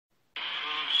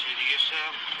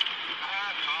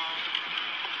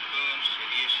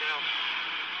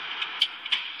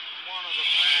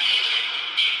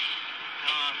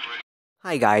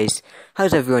Hi guys,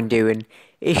 how's everyone doing?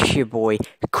 It's your boy,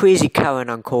 Crazy Karen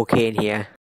on cocaine here.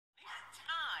 Time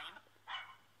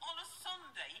on a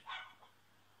Sunday.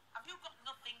 Have you got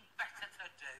nothing better to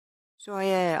do? So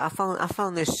I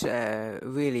found this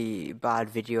really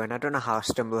bad video, and I don't know how I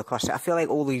stumbled across it. I feel like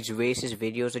all these racist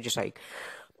videos are just like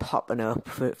popping up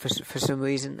for some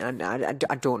reason, and I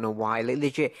don't know why. Like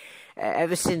legit,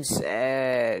 ever since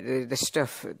the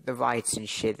stuff, the riots and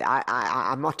shit,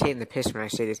 I'm not taking the piss when I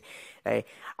say this. The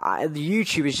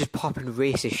YouTube is just popping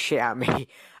racist shit at me.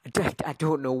 I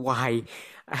don't know why.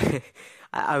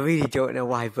 I really don't know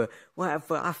why, but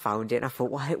I found it, and I thought,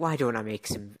 why don't I make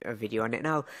a video on it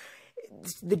now?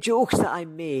 The jokes that I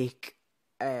make,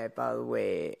 by the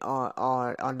way,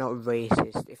 are not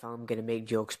racist. If I'm gonna make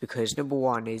jokes, because number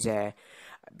one is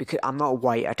because I'm not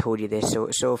white. I told you this. So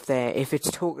if it's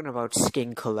talking about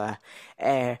skin color,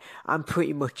 I'm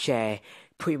pretty much can't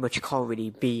really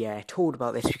be told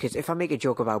about this, because if I make a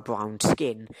joke about brown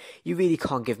skin, you really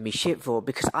can't give me shit for it,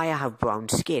 because I have brown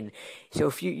skin. So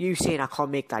if you saying I can't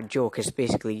make that joke, is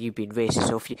basically you being racist.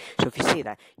 So if you say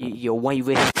that, you're white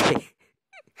racist.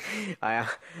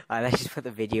 Let's just put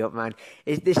the video up, man.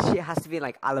 This shit has to be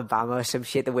like Alabama or some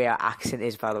shit, the way our accent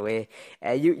is, by the way.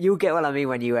 You'll get what I mean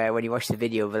when you watch the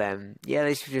video, but yeah,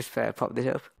 let's just pop this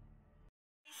up.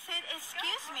 I said,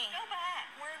 excuse me. Go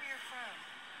back, wherever you're from.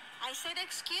 I said,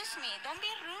 excuse me. Don't be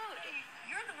rude.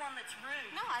 You're the one that's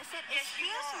rude. No, I said, Yes, you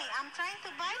excuse me. are. I'm trying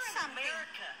to buy You're in something.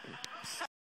 America.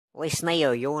 Listen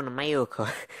here, you're in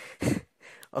America.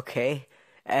 Okay.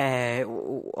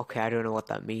 Okay, I don't know what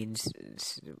that means.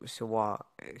 So what?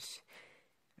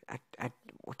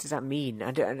 What does that mean?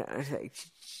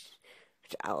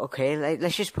 Okay,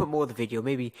 let's just put more of the video.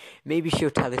 Maybe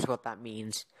she'll tell us what that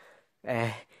means.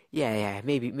 Yeah,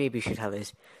 maybe she'll tell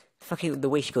us. Fucking the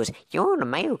way she goes, you're in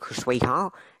America,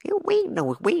 sweetheart. We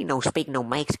ain't no speak no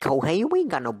Mexico here. We ain't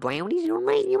got no brownies. You know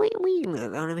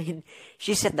what I mean?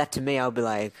 She said that to me, I'll be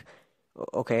like,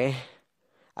 okay.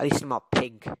 At least I'm not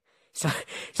pink. Sorry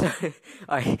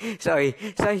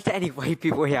to any white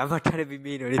people here. I'm not trying to be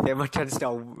mean or anything. I'm not trying to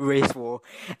start a race war.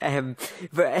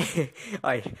 But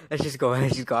alright, let's just go.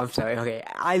 I'm sorry. Okay,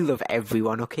 I love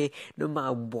everyone. Okay, no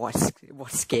matter what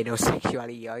skin or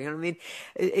sexuality you are. You know what I mean?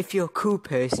 If you're a cool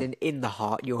person in the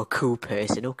heart, you're a cool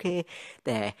person. Okay,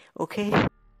 there. Okay.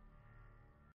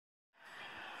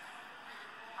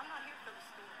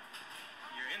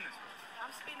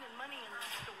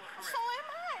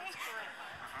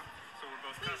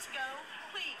 Please go.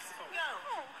 Please go.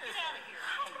 Get out of here.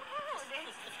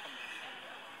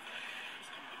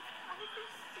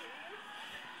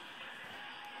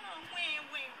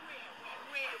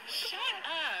 Shut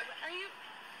up. Are you...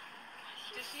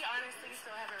 Does she honestly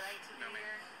still have a right to be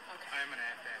here? Okay. I'm gonna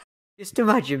have that. Just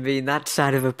imagine being that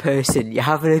side of a person. You're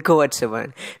having a go at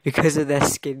someone because of their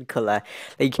skin color.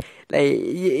 There's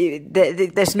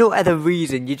no other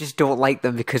reason. You just don't like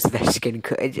them because of their skin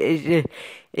color.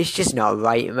 It's just not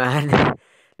right, man.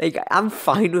 Like, I'm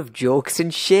fine with jokes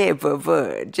and shit,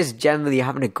 but just generally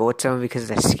having a go at someone because of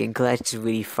their skin color, it's just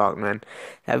really fucked, man.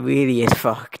 That really is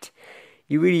fucked.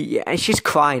 And she's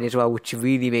crying as well, which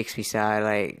really makes me sad.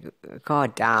 Like,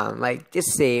 god damn, like,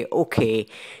 just say, okay.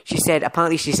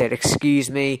 Apparently she said, excuse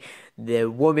me. The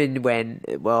woman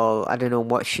well, I don't know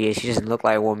what she is. She doesn't look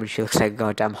like a woman. She looks like a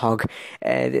goddamn hog.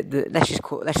 Let's just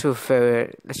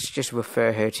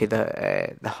refer her to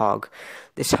the hog.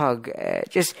 This hog,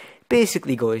 just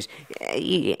basically goes,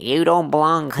 you don't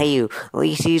belong here.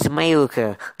 This is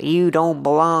America. You don't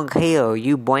belong here.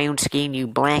 You brown skin, you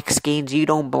black skins, you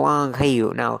don't belong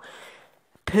here. Now,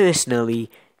 personally,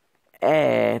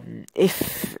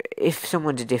 if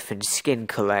someone's a different skin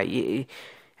color, it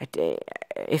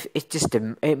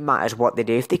matters what they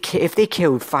do. If they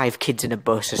killed 5 kids in a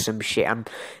bus or some shit, and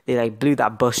they like blew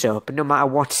that bus up, no matter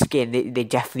what skin, they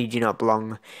definitely do not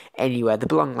belong anywhere. They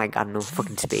belong like, I don't know,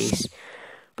 fucking space.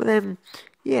 But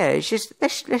yeah, it's just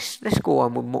let's go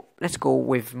on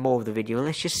with more of the video, and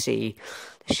let's just see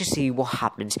what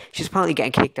happens. She's apparently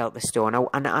getting kicked out the store, and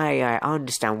I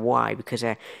understand why, because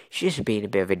she's just being a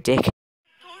bit of a dick.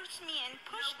 Forced me and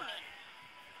pushed me.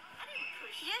 I didn't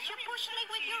push you. Yes, you pushed me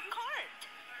with your cart.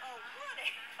 Oh,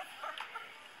 whatever.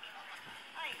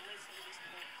 I ain't listening to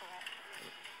this bullcrap.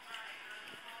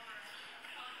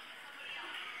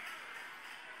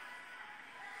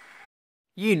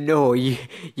 You know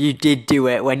you did do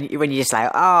it when you're just like,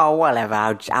 oh,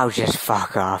 whatever, I'll just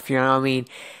fuck off, you know what I mean?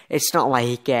 It's not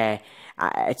like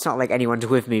it's not like anyone's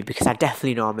with me, because I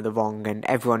definitely know I'm in the wrong, and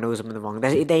everyone knows I'm in the wrong.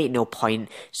 There ain't no point,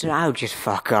 so I'll just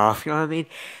fuck off, you know what I mean?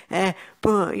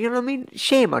 But, you know what I mean?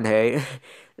 Shame on her.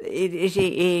 It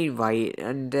ain't right,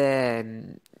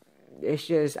 and it's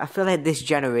just, I feel like this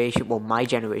generation, well, my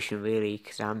generation really,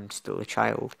 because I'm still a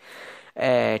child,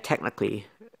 technically.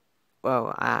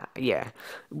 Well, yeah.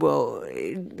 Well,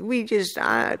 we just,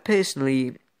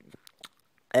 personally,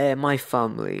 my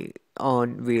family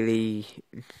aren't really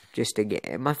just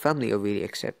again. My family are really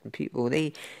accepting people.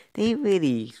 They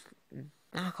really.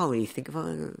 I can't really think of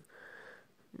it.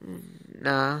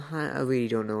 Nah, I really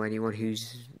don't know anyone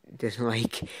who's doesn't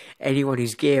like anyone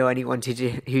who's gay or anyone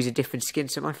who's a different skin.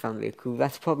 So my family are cool.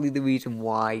 That's probably the reason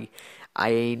why I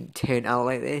ain't turned out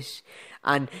like this.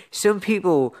 And some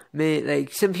people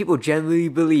generally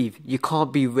believe you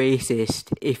can't be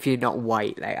racist if you're not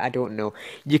white. Like, I don't know.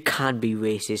 You can be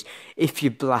racist. If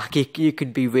you're black, you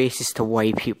can be racist to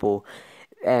white people.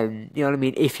 You know what I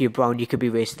mean? If you're brown, you could be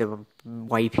racist to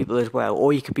white people as well.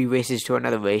 Or you could be racist to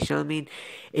another race. You know what I mean?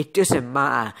 It doesn't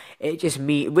matter. It just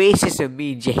means racism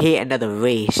means you hate another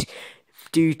race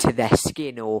due to their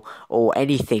skin or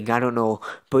anything, I don't know.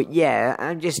 But yeah,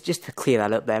 and just to clear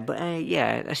that up there. But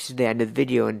yeah, that's just the end of the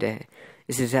video, and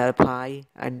this is Pie,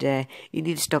 and you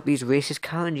need to stop these racist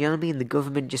Karens, you know what I mean? The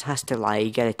government just has to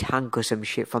get a tank or some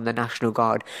shit from the National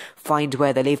Guard, find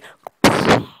where they live,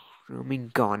 I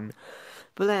mean, gone.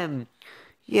 But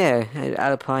yeah,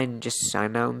 Alpine just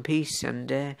sign out in peace,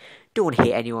 and don't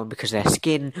hate anyone because of their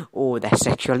skin or their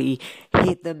sexuality.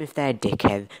 Hate them if they're a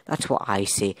dickhead. That's what I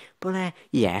say. But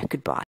yeah, goodbye.